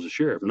I was a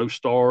sheriff. No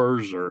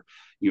stars or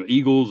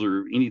eagles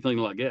or anything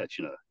like that.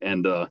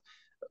 And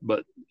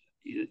but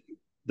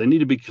they need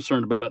to be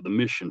concerned about the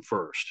mission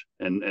first,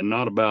 and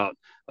not about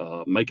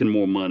making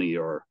more money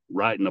or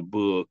writing a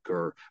book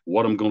or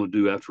what I'm going to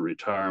do after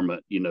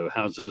retirement.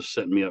 How's this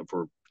setting me up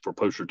for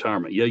post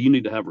retirement? Yeah, you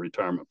need to have a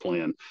retirement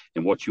plan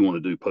and what you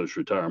want to do post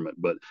retirement,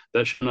 but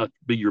that should not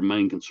be your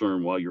main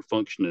concern while you're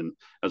functioning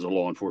as a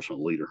law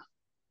enforcement leader.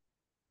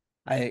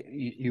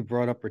 You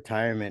brought up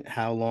retirement.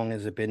 How long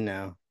has it been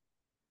now?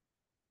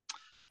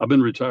 I've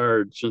been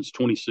retired since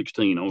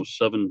 2016, almost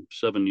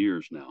seven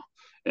years now,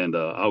 and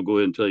I'll go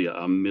ahead and tell you,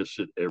 I miss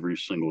it every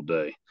single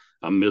day.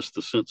 I miss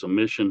the sense of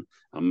mission.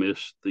 I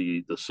miss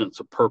the sense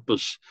of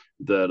purpose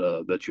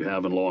that you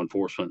have in law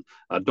enforcement.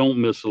 I don't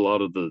miss a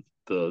lot of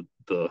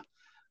the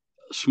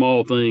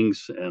small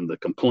things and the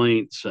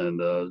complaints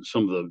and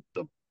some of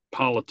the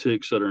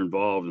politics that are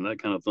involved and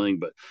that kind of thing.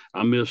 But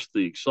I miss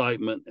the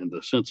excitement and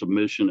the sense of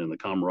mission and the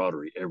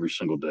camaraderie every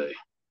single day.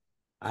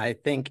 I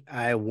think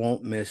I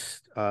won't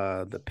miss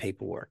the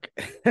paperwork.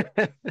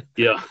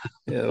 Yeah.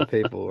 Yeah, the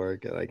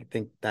paperwork. I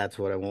think that's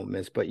what I won't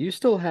miss. But you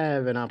still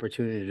have an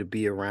opportunity to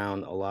be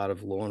around a lot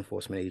of law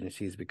enforcement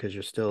agencies because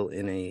you're still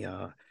in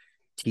a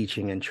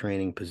teaching and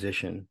training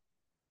position.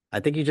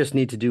 I think you just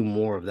need to do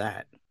more of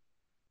that.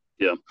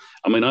 Yeah,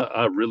 I mean,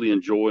 I really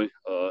enjoy,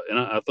 and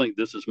I think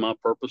this is my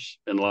purpose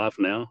in life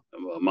now.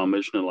 My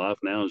mission in life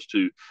now is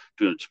to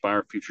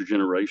inspire future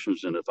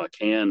generations, and if I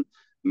can,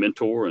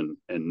 mentor and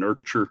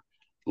nurture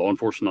law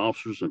enforcement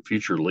officers and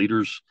future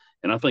leaders.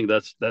 And I think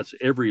that's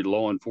every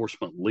law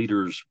enforcement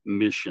leader's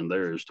mission.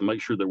 There is to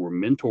make sure that we're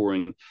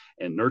mentoring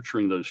and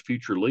nurturing those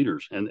future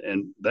leaders, and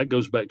that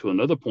goes back to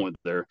another point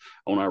there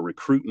on our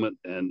recruitment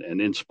and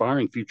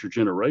inspiring future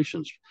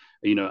generations.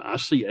 I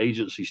see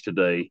agencies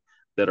today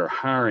that are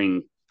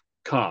hiring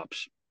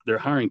cops. They're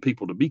hiring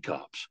people to be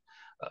cops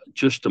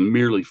just to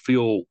merely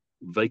fill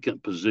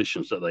vacant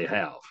positions that they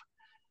have,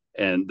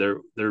 and they're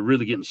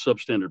really getting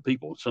substandard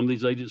people. Some of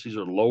these agencies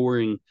are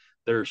lowering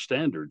their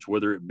standards,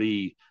 whether it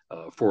be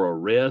for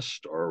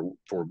arrest or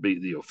for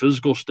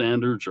physical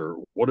standards or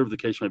whatever the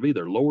case may be.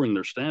 They're lowering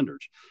their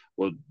standards.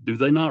 Well, do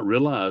they not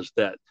realize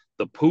that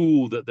the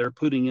pool that they're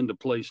putting into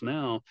place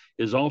now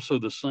is also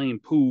the same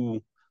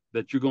pool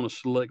that you're going to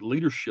select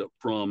leadership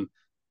from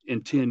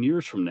in 10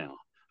 years from now?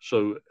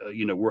 So,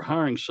 we're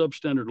hiring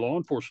substandard law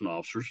enforcement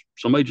officers.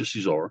 Some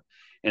agencies are.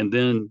 And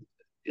then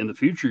in the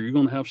future, you're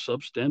going to have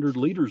substandard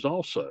leaders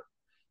also.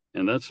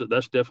 And that's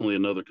definitely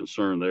another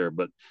concern there.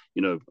 But,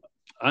 you know,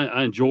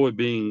 I enjoy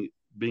being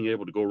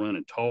able to go around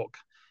and talk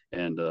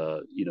and,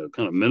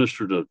 kind of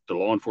minister to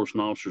law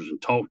enforcement officers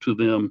and talk to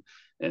them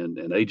and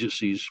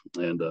agencies.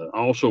 And I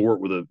also work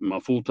with my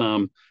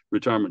full-time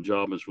retirement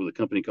job is with a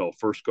company called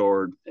First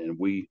Guard, and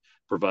we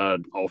provide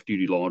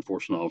off-duty law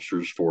enforcement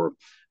officers for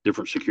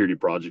different security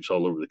projects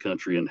all over the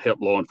country and help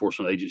law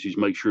enforcement agencies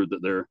make sure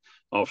that their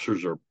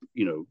officers are,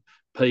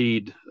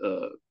 paid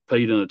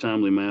paid in a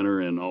timely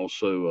manner and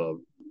also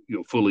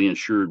fully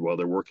insured while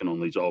they're working on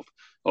these off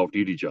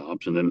duty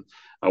jobs. And then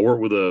I work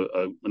with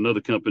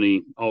another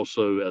company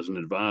also as an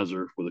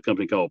advisor with a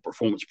company called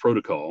Performance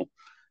Protocol,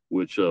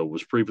 which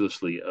was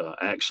previously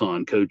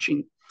Axon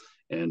Coaching,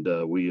 and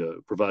we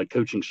provide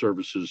coaching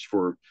services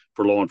for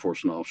law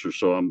enforcement officers.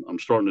 So I'm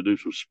starting to do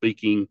some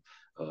speaking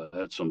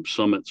at some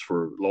summits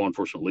for law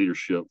enforcement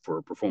leadership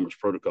for Performance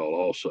Protocol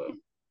also.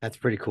 That's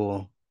pretty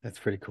cool. That's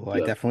pretty cool. I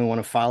Yeah. definitely want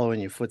to follow in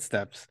your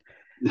footsteps.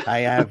 I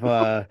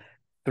have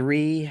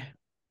three,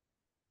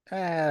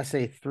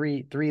 say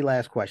three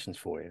last questions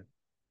for you.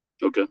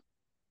 Okay.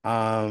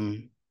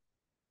 Um,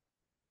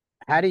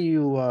 how do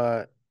you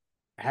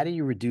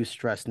reduce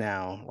stress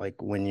now?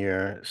 Like when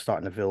you're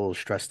starting to feel a little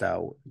stressed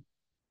out,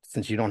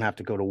 since you don't have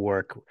to go to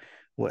work,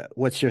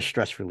 what's your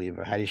stress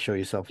reliever? How do you show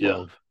yourself Yeah.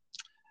 love?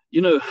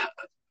 You know,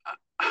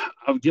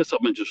 I guess I've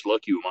been just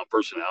lucky with my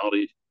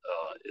personality,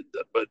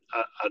 but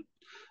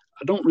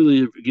I don't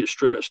really get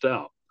stressed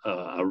out.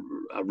 I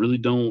really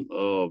don't.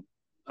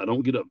 I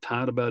don't get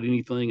uptight about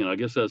anything, and I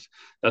guess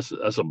that's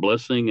a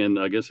blessing, and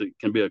I guess it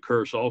can be a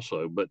curse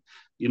also. But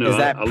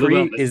I live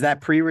out. Is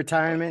that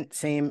pre-retirement,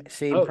 same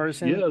Oh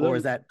person, yeah, or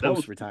is that that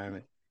was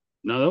post-retirement?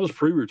 no, that was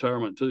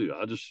pre-retirement too.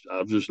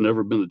 I've just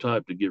never been the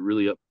type to get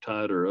really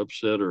uptight or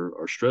upset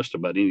or stressed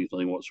about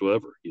anything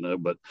whatsoever.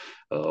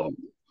 Um,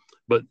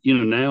 but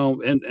now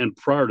and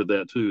prior to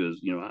that too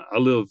is I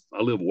live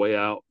way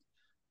out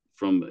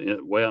in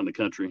the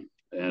country,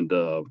 and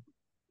No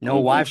on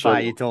Wi-Fi,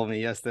 several. you told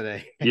me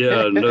yesterday.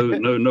 Yeah,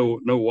 no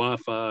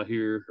Wi-Fi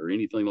here or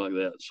anything like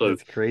that. So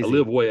That's I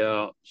live crazy. way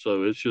out,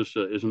 so it's just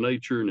it's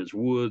nature and it's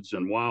woods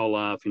and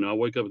wildlife. I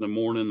wake up in the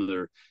morning and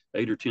there are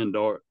 8 or 10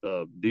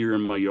 deer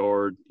in my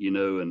yard,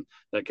 and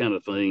that kind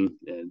of thing.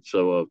 And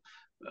so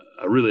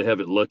I really have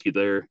it lucky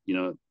there.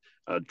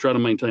 I try to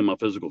maintain my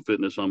physical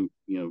fitness. I'm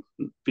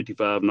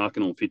 55,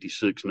 knocking on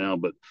 56 now,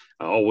 but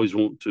I always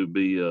want to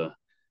be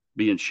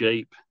in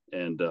shape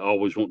and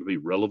always want to be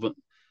relevant.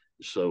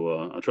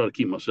 So I try to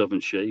keep myself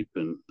in shape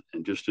and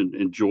just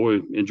enjoy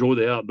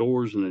the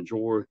outdoors and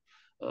enjoy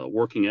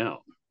working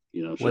out.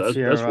 So What's that's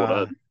your what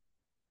I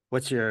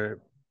what's your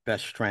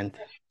best strength,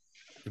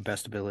 your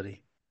best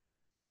ability?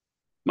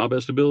 my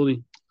best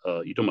ability.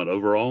 You talking about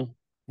overall?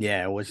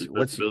 Yeah, Just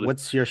best ability.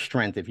 what's your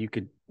strength if you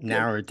could Yeah,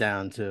 narrow it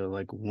down to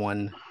like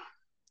one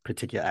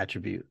particular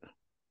attribute?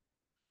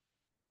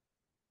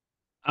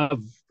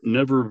 I've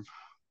never.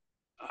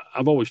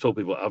 I've always told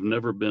people I've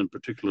never been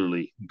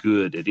particularly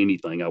good at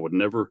anything. I would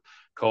never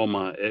call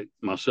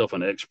myself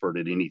an expert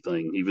at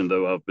anything, even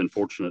though I've been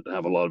fortunate to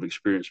have a lot of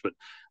experience. But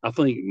I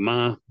think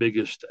my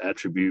biggest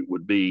attribute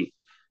would be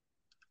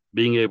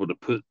being able to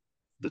put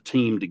the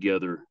team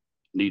together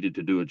needed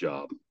to do a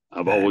job.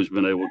 I've That always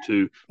been able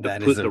to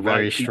that is put a the right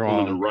very people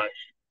in the strong, right,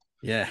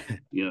 yeah.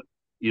 you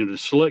know, to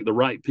select the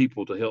right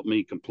people to help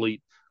me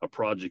complete a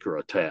project or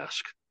a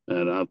task.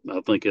 And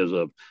I think as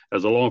a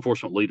law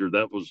enforcement leader,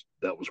 that was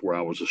where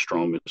I was the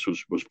strongest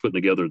was putting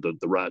together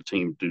the right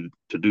team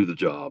to do the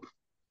job.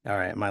 All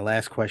right, my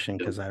last question,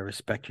 Yeah, because I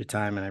respect your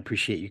time and I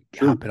appreciate you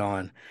sure. hopping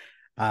on.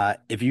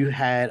 If you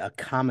had a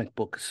comic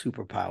book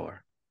superpower,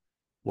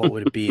 what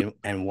would it be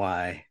and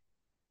why?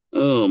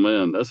 Oh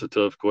man, that's a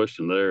tough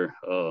question there.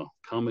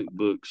 Comic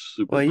book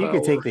Well, you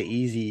could superpower. take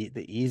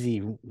the easy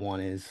one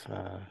is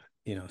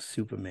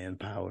Superman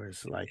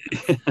powers like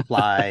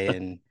fly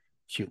and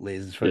shoot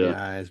lasers from Yeah. your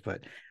eyes,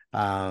 but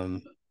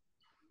um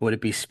Would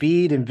it be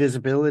speed,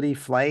 invisibility,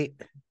 flight?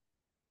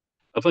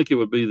 I think it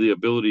would be the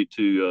ability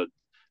to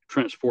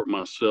transport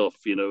myself,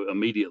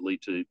 immediately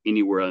to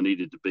anywhere I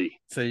needed to be.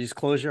 So you just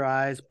close your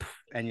eyes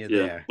and you're Yeah,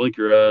 there. blink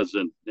your eyes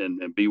and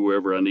be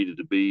wherever I needed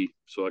to be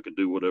so I could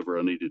do whatever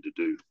I needed to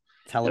do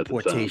at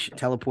the time.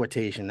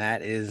 Teleportation.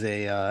 That is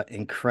a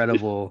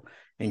incredible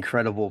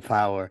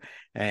power.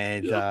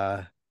 And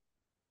Yeah,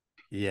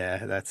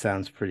 yeah, that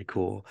sounds pretty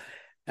cool.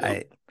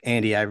 yeah,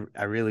 Andy,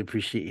 I really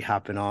appreciate you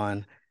hopping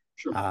on.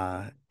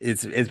 sure.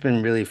 It's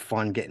been really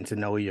fun getting to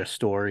know your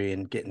story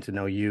and getting to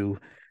know you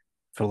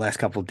for the last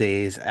couple of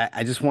days.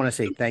 I just want to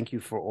say Yeah, thank you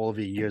for all of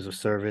your years of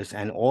service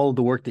and all of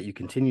the work that you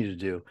continue to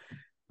do.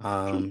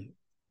 sure.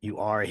 You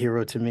are a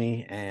hero to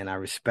me, and I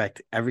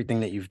respect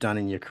everything that you've done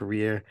in your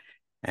career,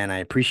 and I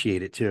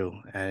appreciate it too.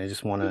 And I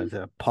just Yeah, wanted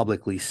to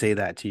publicly say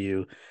that to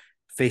you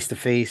face to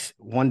face.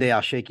 One day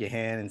I'll shake your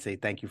hand and say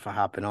thank you for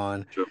hopping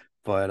on. sure.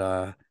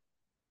 But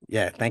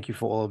yeah, thank you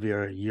for all of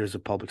your years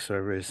of public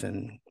service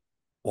and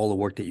all the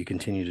work that you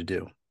continue to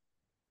do.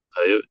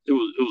 Hey, it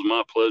was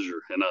my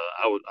pleasure, and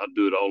I'd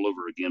do it all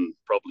over again,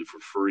 probably for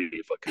free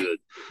if I could.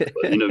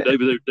 But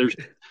David, there's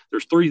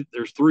three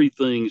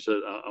things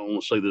that I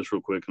want to say this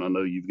real quick, and I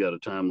know you've got a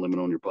time limit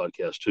on your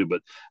podcast too.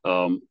 But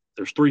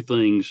there's three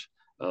things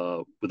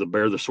with the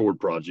Bear the Sword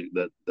project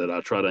that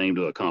I try to aim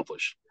to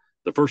accomplish.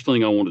 The first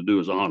thing I want to do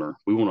is honor.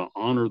 We want to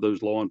honor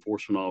those law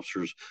enforcement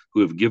officers who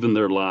have given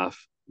their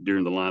life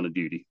during the line of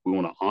duty. We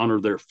want to honor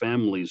their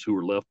families who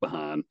are left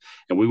behind,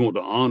 and we want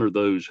to honor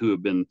those who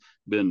have been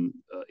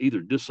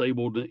either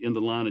disabled in the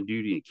line of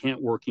duty and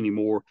can't work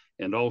anymore,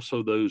 and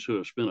also those who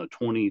have spent a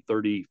 20,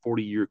 30,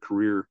 40-year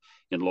career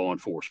in law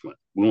enforcement.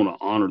 We want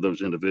to honor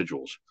those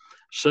individuals.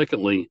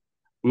 Secondly,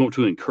 we want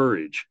to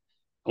encourage.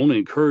 I want to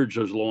encourage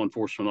those law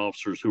enforcement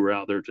officers who are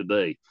out there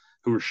today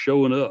who are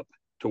showing up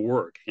to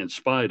work in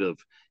spite of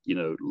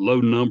low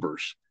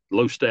numbers,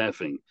 low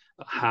staffing,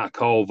 high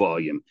call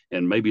volume,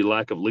 and maybe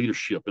lack of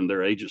leadership in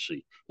their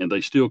agency. And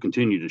they still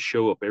continue to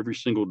show up every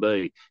single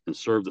day and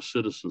serve the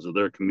citizens of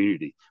their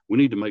community. We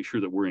need to make sure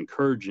that we're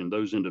encouraging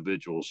those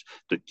individuals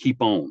to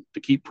keep on,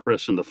 to keep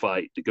pressing the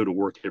fight, to go to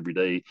work every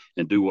day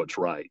and do what's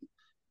right.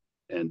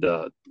 And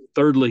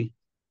thirdly,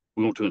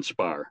 we want to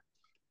inspire.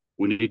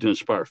 We need to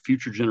inspire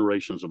future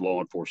generations of law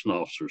enforcement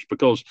officers,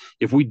 because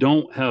if we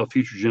don't have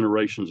future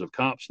generations of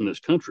cops in this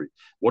country,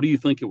 what do you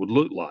think it would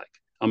look like?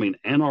 I mean,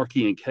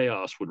 anarchy and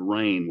chaos would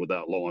reign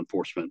without law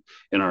enforcement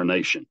in our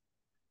nation.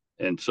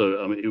 And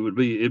so, I mean,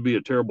 it'd be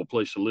a terrible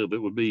place to live.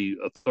 It would be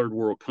a third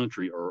world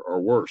country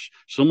or worse.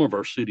 Some of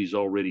our cities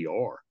already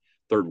are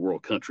third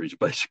world countries,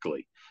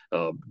 basically,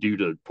 due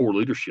to poor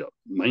leadership,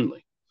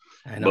 mainly.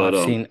 I know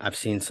But I've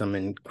seen some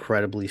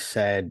incredibly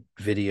sad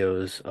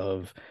videos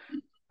of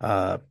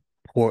uh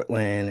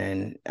Portland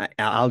and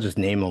I'll just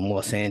name them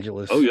Los oh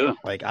Angeles. yeah,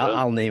 Like yeah,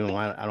 I'll name them.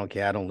 I don't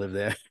care. I don't live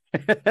there.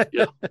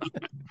 yeah,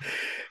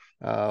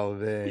 Oh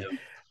man. yeah.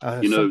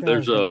 Something I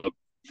There's was gonna a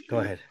go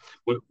ahead.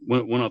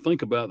 when I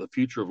think about the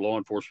future of law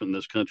enforcement in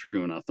this country,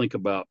 when I think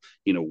about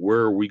where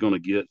are we going to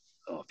get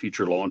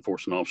future law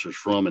enforcement officers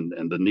from, and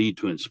the need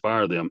to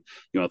inspire them,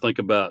 I think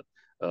about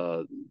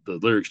the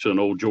lyrics to an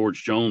old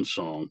George Jones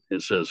song.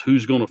 It says,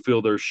 "Who's going to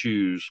fill their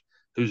shoes?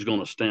 Who's going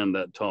to stand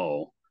that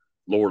tall?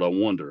 Lord, I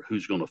wonder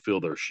who's going to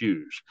fill their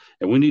shoes."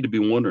 And we need to be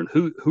wondering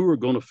who are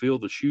going to fill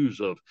the shoes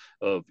of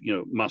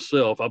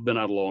myself. I've been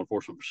out of law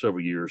enforcement for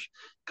several years.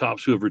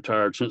 Cops who have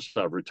retired since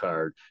I've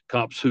retired.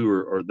 Cops who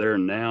are there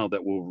now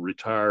that will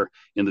retire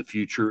in the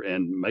future,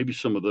 and maybe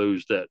some of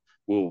those that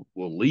will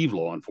leave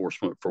law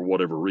enforcement for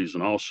whatever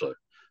reason also.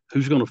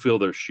 Who's going to fill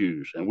their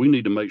shoes? And we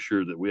need to make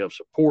sure that we have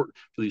support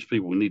for these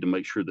people. We need to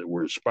make sure that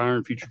we're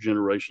inspiring future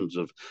generations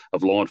of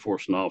law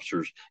enforcement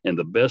officers. And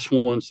the best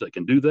ones that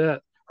can do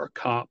that are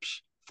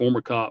cops,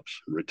 former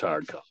cops,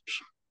 retired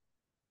cops.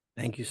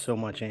 Thank you so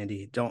much,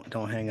 Andy. Don't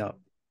hang up.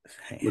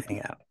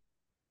 Hang out.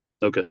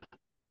 Okay.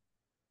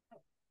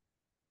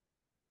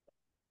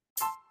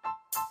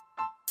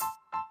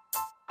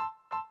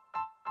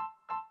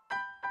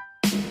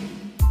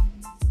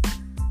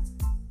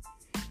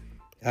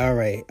 All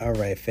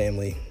right,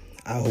 family.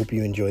 I hope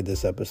you enjoyed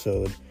this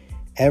episode.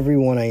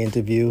 Everyone I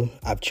interview,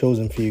 I've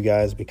chosen for you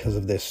guys because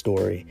of their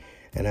story,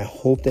 and I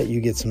hope that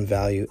you get some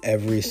value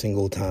every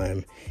single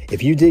time.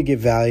 If you did get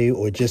value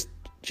or just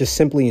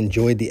simply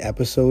enjoyed the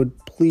episode,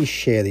 please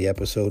share the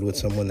episode with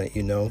someone that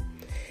you know.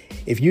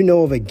 If you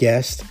know of a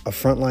guest, a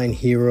frontline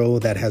hero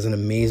that has an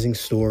amazing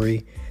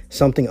story,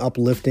 something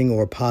uplifting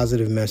or a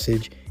positive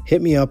message,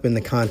 hit me up in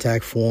the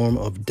contact form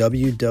of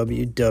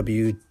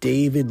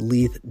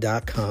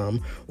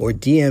www.davidleith.com or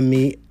DM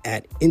me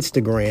at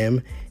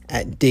Instagram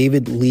at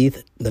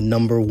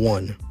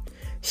davidleith1.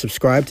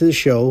 Subscribe to the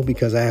show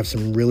because I have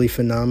some really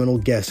phenomenal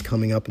guests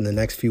coming up in the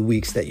next few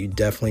weeks that you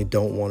definitely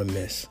don't want to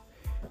miss.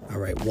 All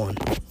right, one.